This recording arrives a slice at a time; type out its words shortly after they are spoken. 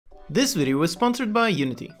This video is sponsored by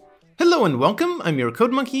Unity. Hello and welcome, I'm your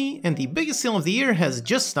Code Monkey, and the biggest sale of the year has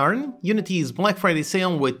just started, Unity's Black Friday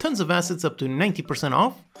sale with tons of assets up to 90%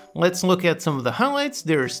 off. Let's look at some of the highlights.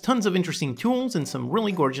 There's tons of interesting tools and some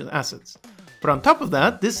really gorgeous assets. But on top of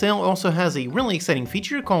that, this sale also has a really exciting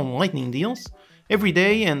feature called lightning deals. Every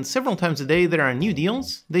day and several times a day there are new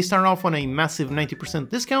deals. They start off on a massive 90%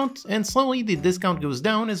 discount, and slowly the discount goes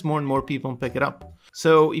down as more and more people pick it up.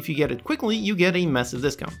 So if you get it quickly, you get a massive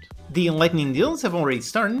discount. The lightning deals have already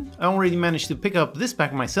started. I already managed to pick up this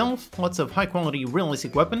pack myself, lots of high quality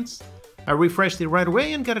realistic weapons. I refreshed it right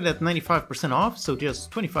away and got it at 95% off, so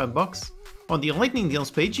just 25 bucks. On the lightning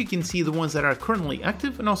deals page you can see the ones that are currently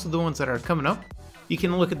active and also the ones that are coming up. You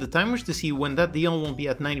can look at the timers to see when that deal will be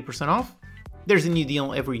at 90% off. There's a new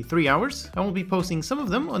deal every 3 hours. I will be posting some of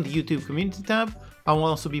them on the YouTube community tab. I will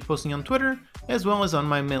also be posting on Twitter, as well as on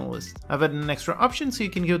my mail list. I've added an extra option so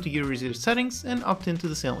you can go to your user settings and opt into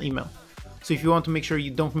the sale email. So if you want to make sure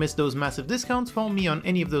you don't miss those massive discounts, follow me on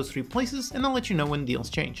any of those 3 places and I'll let you know when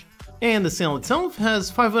deals change. And the sale itself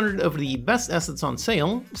has 500 of the best assets on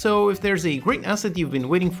sale, so if there's a great asset you've been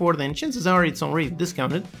waiting for, then chances are it's already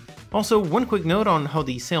discounted. Also, one quick note on how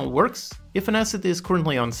the sale works. If an asset is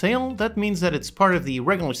currently on sale, that means that it's part of the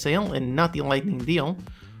regular sale and not the lightning deal.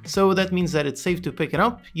 So that means that it's safe to pick it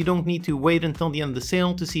up. You don't need to wait until the end of the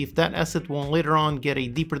sale to see if that asset will later on get a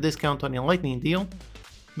deeper discount on a lightning deal.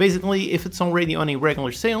 Basically, if it's already on a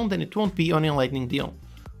regular sale, then it won't be on a lightning deal.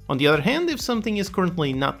 On the other hand, if something is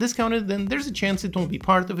currently not discounted, then there's a chance it won't be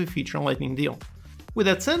part of a future lightning deal. With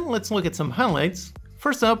that said, let's look at some highlights.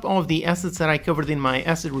 First up, all of the assets that I covered in my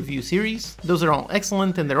asset review series. Those are all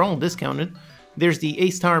excellent and they're all discounted. There's the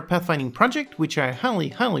A-Star Pathfinding project, which I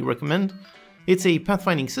highly recommend. It's a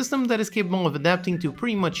pathfinding system that is capable of adapting to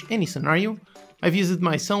pretty much any scenario. I've used it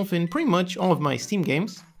myself in pretty much all of my Steam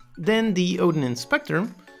games. Then the Odin Inspector.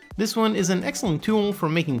 This one is an excellent tool for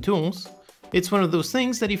making tools. It's one of those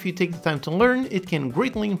things that if you take the time to learn, it can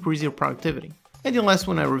greatly increase your productivity. And the last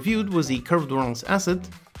one I reviewed was the Curved Worlds asset.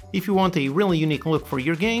 If you want a really unique look for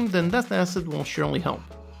your game, then that asset will surely help.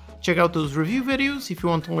 Check out those review videos if you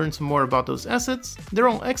want to learn some more about those assets. They're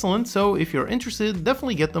all excellent, so if you're interested,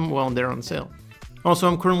 definitely get them while they're on sale. Also,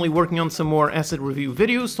 I'm currently working on some more asset review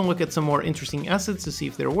videos to look at some more interesting assets to see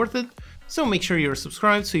if they're worth it, so make sure you're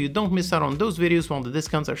subscribed so you don't miss out on those videos while the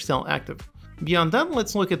discounts are still active. Beyond that,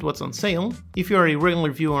 let's look at what's on sale. If you are a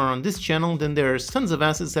regular viewer on this channel, then there's tons of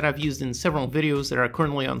assets that I've used in several videos that are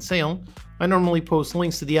currently on sale. I normally post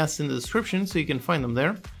links to the assets in the description so you can find them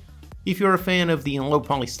there. If you're a fan of the low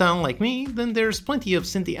poly style like me, then there's plenty of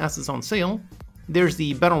Synthy Assets on sale. There's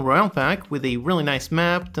the Battle Royale pack with a really nice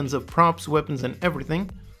map, tons of props, weapons and everything.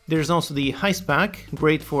 There's also the Heist pack,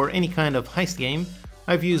 great for any kind of heist game.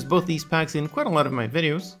 I've used both these packs in quite a lot of my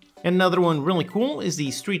videos. And another one really cool is the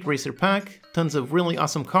Street Racer pack, tons of really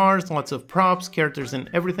awesome cars, lots of props, characters and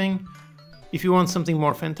everything. If you want something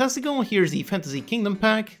more fantastical, here's the Fantasy Kingdom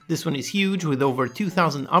pack. This one is huge with over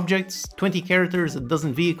 2,000 objects, 20 characters, a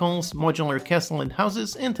dozen vehicles, modular castle and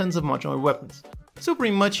houses, and tons of modular weapons. So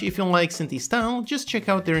pretty much if you like Synthy style, just check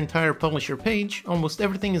out their entire publisher page, almost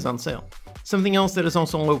everything is on sale. Something else that is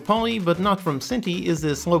also low poly, but not from Synthy, is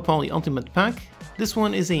this low poly ultimate pack. This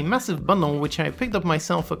one is a massive bundle which I picked up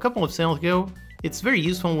myself a couple of sales ago. It's very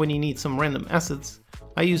useful when you need some random assets.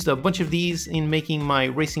 I used a bunch of these in making my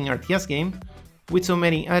racing RTS game. With so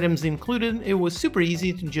many items included, it was super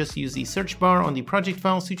easy to just use the search bar on the project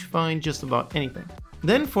files to find just about anything.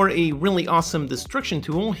 Then for a really awesome destruction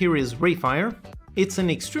tool, here is Rayfire. It's an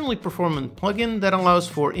extremely performant plugin that allows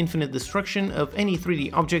for infinite destruction of any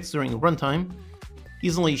 3D objects during runtime.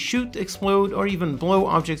 Easily shoot, explode, or even blow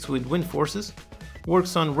objects with wind forces.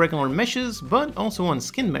 Works on regular meshes, but also on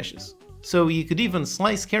skin meshes. So you could even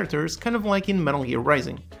slice characters, kind of like in Metal Gear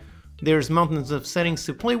Rising. There's mountains of settings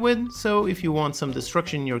to play with, so if you want some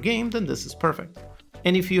destruction in your game, then this is perfect.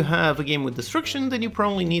 And if you have a game with destruction, then you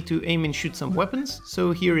probably need to aim and shoot some weapons,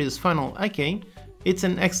 so here is Final IK. It's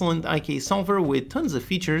an excellent IK solver with tons of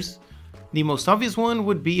features. The most obvious one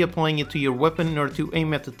would be applying it to your weapon in order to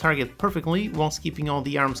aim at the target perfectly whilst keeping all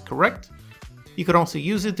the arms correct. You could also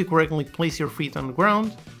use it to correctly place your feet on the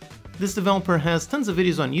ground. This developer has tons of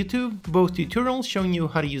videos on YouTube, both tutorials showing you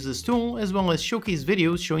how to use this tool, as well as showcase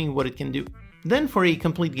videos showing what it can do. Then for a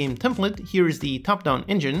complete game template, here is the Topdown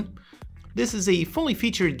Engine. This is a fully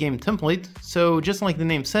featured game template, so just like the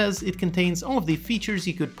name says, it contains all of the features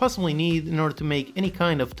you could possibly need in order to make any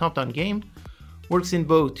kind of top-down game. Works in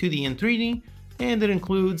both 2D and 3D, and it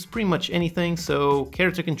includes pretty much anything, so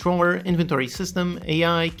character controller, inventory system,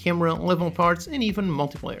 AI, camera, level parts, and even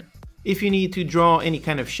multiplayer. If you need to draw any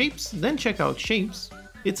kind of shapes, then check out Shapes.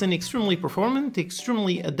 It's an extremely performant,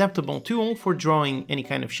 extremely adaptable tool for drawing any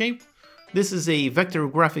kind of shape. This is a vector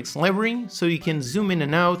graphics library, so you can zoom in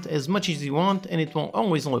and out as much as you want and it will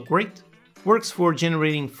always look great. Works for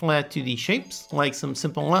generating flat 2D shapes, like some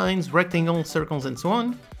simple lines, rectangles, circles and so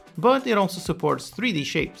on, but it also supports 3D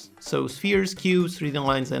shapes, so spheres, cubes, 3D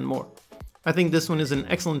lines and more. I think this one is an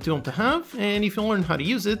excellent tool to have, and if you learn how to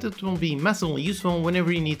use it, it will be massively useful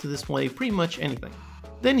whenever you need to display pretty much anything.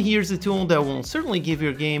 Then here's a tool that will certainly give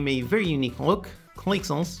your game a very unique look,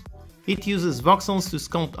 Claxels. It uses voxels to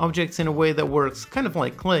sculpt objects in a way that works kind of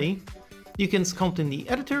like clay. You can sculpt in the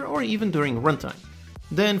editor or even during runtime.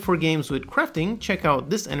 Then for games with crafting, check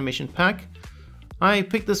out this animation pack. I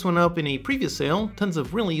picked this one up in a previous sale, tons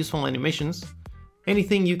of really useful animations.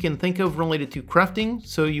 Anything you can think of related to crafting,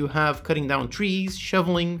 so you have cutting down trees,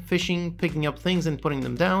 shoveling, fishing, picking up things and putting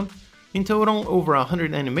them down. In total, over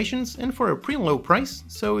 100 animations and for a pretty low price,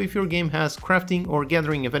 so if your game has crafting or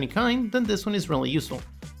gathering of any kind, then this one is really useful.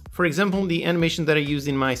 For example, the animation that I used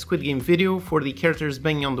in my Squid Game video for the characters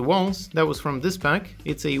banging on the walls, that was from this pack.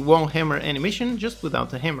 It's a wall hammer animation, just without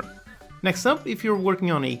the hammer. Next up, if you're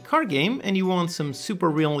working on a car game and you want some super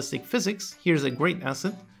realistic physics, here's a great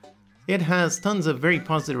asset. It has tons of very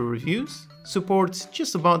positive reviews, supports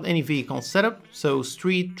just about any vehicle setup, so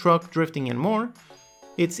street, truck, drifting and more.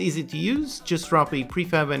 It's easy to use, just drop a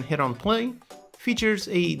prefab and hit on play. Features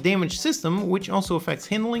a damage system which also affects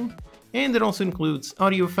handling, and it also includes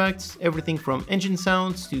audio effects, everything from engine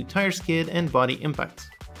sounds to tire skid and body impacts.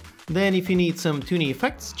 Then if you need some toony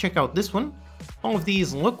effects, check out this one. All of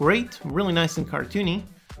these look great, really nice and cartoony.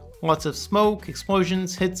 Lots of smoke,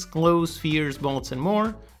 explosions, hits, glows, spheres, bullets and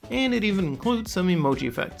more, and it even includes some emoji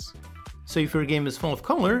effects. So if your game is full of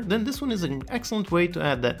color, then this one is an excellent way to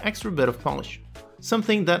add that extra bit of polish.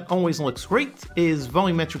 Something that always looks great is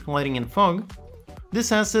volumetric lighting and fog.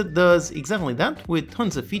 This asset does exactly that with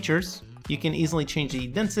tons of features. You can easily change the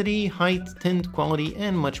density, height, tint, quality,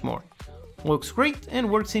 and much more. Looks great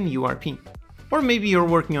and works in URP. Or maybe you're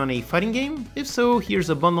working on a fighting game? If so,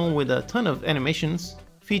 here's a bundle with a ton of animations.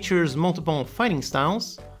 Features multiple fighting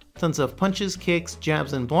styles, tons of punches, kicks,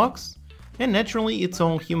 jabs, and blocks. And naturally, it's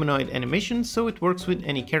all humanoid animation, so it works with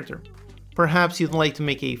any character. Perhaps you'd like to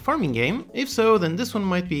make a farming game? If so, then this one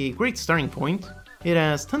might be a great starting point. It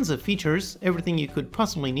has tons of features, everything you could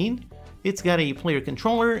possibly need. It's got a player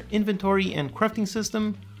controller, inventory and crafting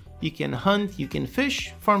system. You can hunt, you can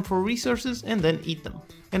fish, farm for resources, and then eat them.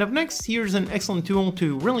 And up next, here's an excellent tool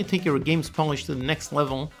to really take your game's polish to the next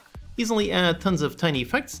level. Easily add tons of tiny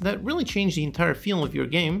effects that really change the entire feel of your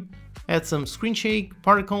game. Add some screen shake,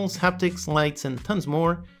 particles, haptics, lights, and tons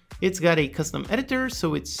more. It's got a custom editor,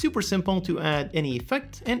 so it's super simple to add any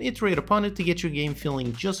effect and iterate upon it to get your game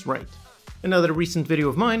feeling just right. Another recent video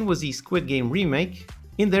of mine was the Squid Game remake.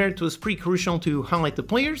 In there it was pretty crucial to highlight the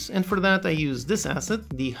players, and for that I used this asset,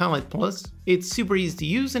 the Highlight Plus. It's super easy to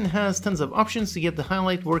use and has tons of options to get the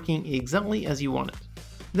highlight working exactly as you want it.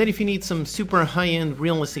 Then if you need some super high-end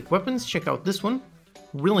realistic weapons, check out this one.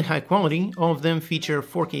 Really high quality, all of them feature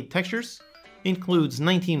 4K textures, includes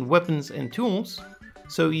 19 weapons and tools.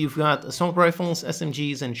 So you've got assault rifles,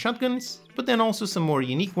 SMGs and shotguns, but then also some more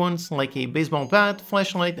unique ones like a baseball bat,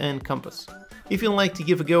 flashlight and compass. If you like to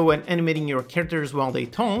give a go at animating your characters while they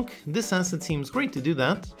talk, this asset seems great to do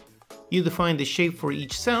that. You define the shape for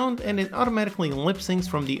each sound and it automatically lip syncs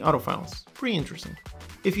from the auto files. Pretty interesting.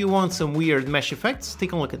 If you want some weird mesh effects,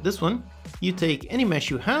 take a look at this one. You take any mesh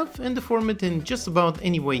you have and deform it in just about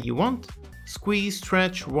any way you want. Squeeze,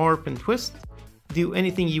 stretch, warp and twist. Do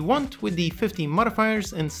anything you want with the 50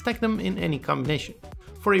 modifiers and stack them in any combination.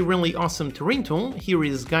 For a really awesome terrain tool, here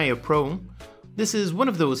is Gaia Pro. This is one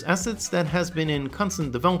of those assets that has been in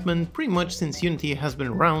constant development pretty much since Unity has been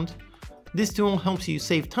around. This tool helps you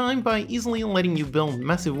save time by easily letting you build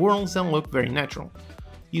massive worlds that look very natural.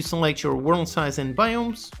 You select your world size and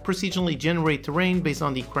biomes, procedurally generate terrain based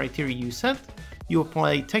on the criteria you set. You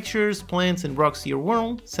apply textures, plants and rocks to your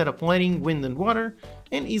world, set up lighting, wind and water,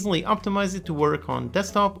 and easily optimize it to work on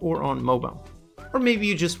desktop or on mobile. Or maybe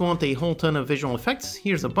you just want a whole ton of visual effects,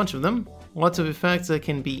 here's a bunch of them. Lots of effects that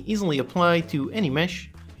can be easily applied to any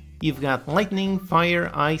mesh. You've got lightning,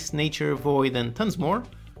 fire, ice, nature, void, and tons more.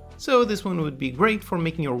 So this one would be great for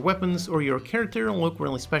making your weapons or your character look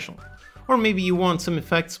really special. Or maybe you want some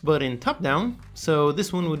effects but in top-down, so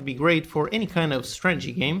this one would be great for any kind of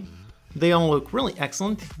strategy game. They all look really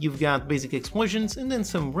excellent, you've got basic explosions and then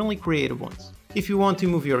some really creative ones. If you want to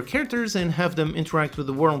move your characters and have them interact with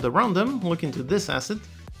the world around them, look into this asset.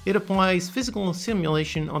 It applies physical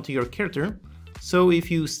simulation onto your character, so if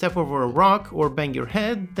you step over a rock or bang your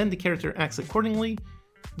head, then the character acts accordingly.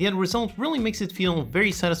 The end result really makes it feel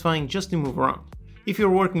very satisfying just to move around. If you're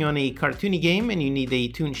working on a cartoony game and you need a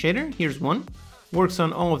toon shader, here's one. Works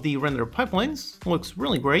on all of the render pipelines, looks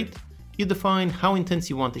really great. You define how intense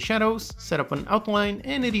you want the shadows, set up an outline,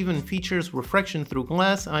 and it even features refraction through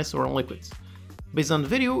glass, ice, or liquids. Based on the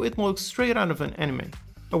video, it looks straight out of an anime.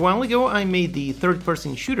 A while ago I made the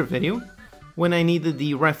third-person shooter video. When I needed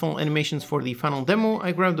the rifle animations for the final demo,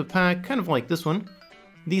 I grabbed a pack kind of like this one.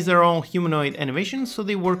 These are all humanoid animations, so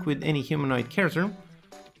they work with any humanoid character.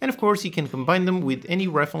 And of course you can combine them with any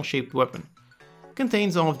rifle-shaped weapon.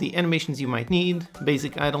 Contains all of the animations you might need,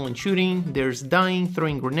 basic idle and shooting, there's dying,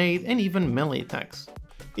 throwing grenade, and even melee attacks.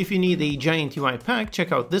 If you need a giant UI pack,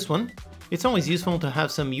 check out this one. It's always useful to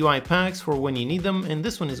have some UI packs for when you need them, and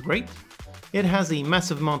this one is great. It has a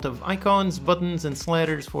massive amount of icons, buttons, and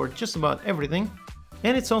sliders for just about everything.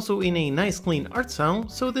 And it's also in a nice clean art style,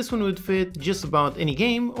 so this one would fit just about any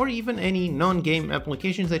game or even any non-game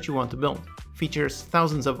applications that you want to build. Features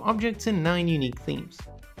thousands of objects and 9 unique themes.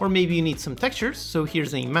 Or maybe you need some textures, so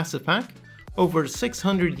here's a massive pack. Over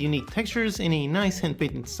 600 unique textures in a nice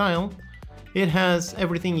hand-painted style. It has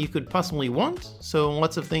everything you could possibly want, so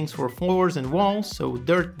lots of things for floors and walls, so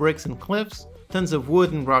dirt, bricks, and cliffs, tons of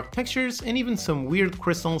wood and rock textures, and even some weird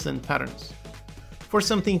crystals and patterns. For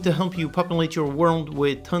something to help you populate your world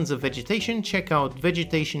with tons of vegetation, check out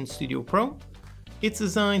Vegetation Studio Pro. It's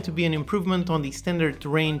designed to be an improvement on the standard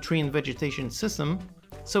terrain, tree, and vegetation system.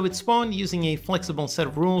 So it's spawned using a flexible set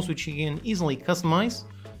of rules which you can easily customize.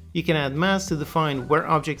 You can add masks to define where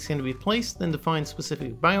objects can be placed and define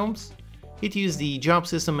specific biomes. It uses the job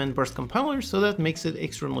system and burst compiler, so that makes it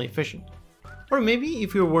extremely efficient. Or maybe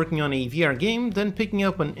if you're working on a VR game, then picking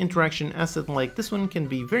up an interaction asset like this one can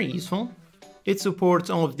be very useful. It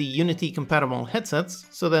supports all of the Unity compatible headsets,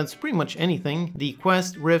 so that's pretty much anything, the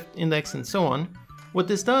Quest, Rift, Index, and so on. What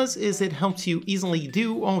this does is it helps you easily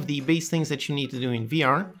do all of the base things that you need to do in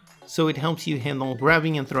VR, so it helps you handle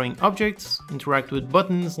grabbing and throwing objects, interact with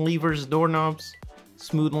buttons, levers, doorknobs,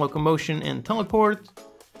 smooth locomotion and teleport,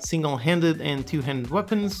 single-handed and two-handed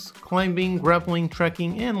weapons, climbing, grappling,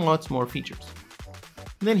 trekking, and lots more features.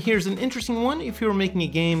 Then here's an interesting one if you're making a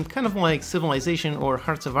game kind of like Civilization or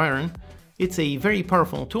Hearts of Iron. It's a very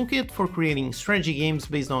powerful toolkit for creating strategy games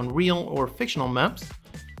based on real or fictional maps.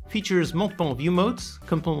 Features multiple view modes,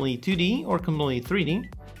 completely 2D or completely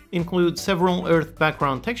 3D. Includes several Earth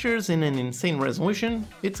background textures in an insane resolution.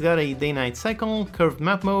 It's got a day-night cycle, curved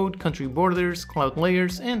map mode, country borders, cloud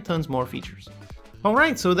layers, and tons more features.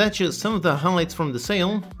 Alright, so that's just some of the highlights from the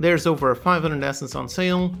sale. There's over 500 assets on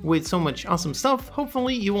sale. With so much awesome stuff,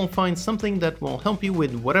 hopefully you will find something that will help you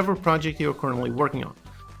with whatever project you're currently working on.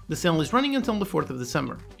 The sale is running until the 4th of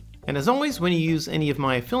December. And as always, when you use any of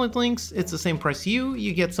my affiliate links, it's the same price to you,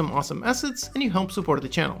 you get some awesome assets, and you help support the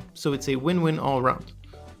channel, so it's a win-win all around.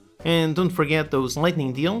 And don't forget those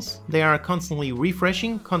lightning deals. They are constantly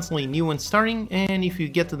refreshing, constantly new and starting, and if you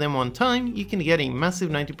get to them on time, you can get a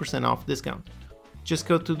massive 90% off discount. Just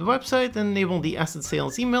go to the website and enable the asset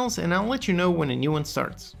sales emails, and I'll let you know when a new one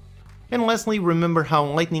starts. And lastly, remember how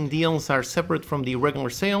lightning deals are separate from the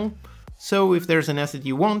regular sale. So if there's an asset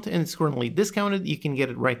you want and it's currently discounted, you can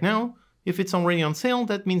get it right now. If it's already on sale,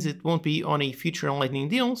 that means it won't be on a future lightning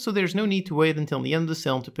deal, so there's no need to wait until the end of the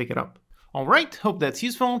sale to pick it up. Alright, hope that's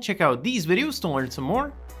useful. Check out these videos to learn some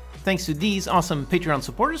more. Thanks to these awesome Patreon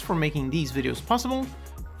supporters for making these videos possible.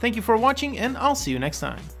 Thank you for watching, and I'll see you next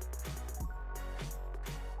time.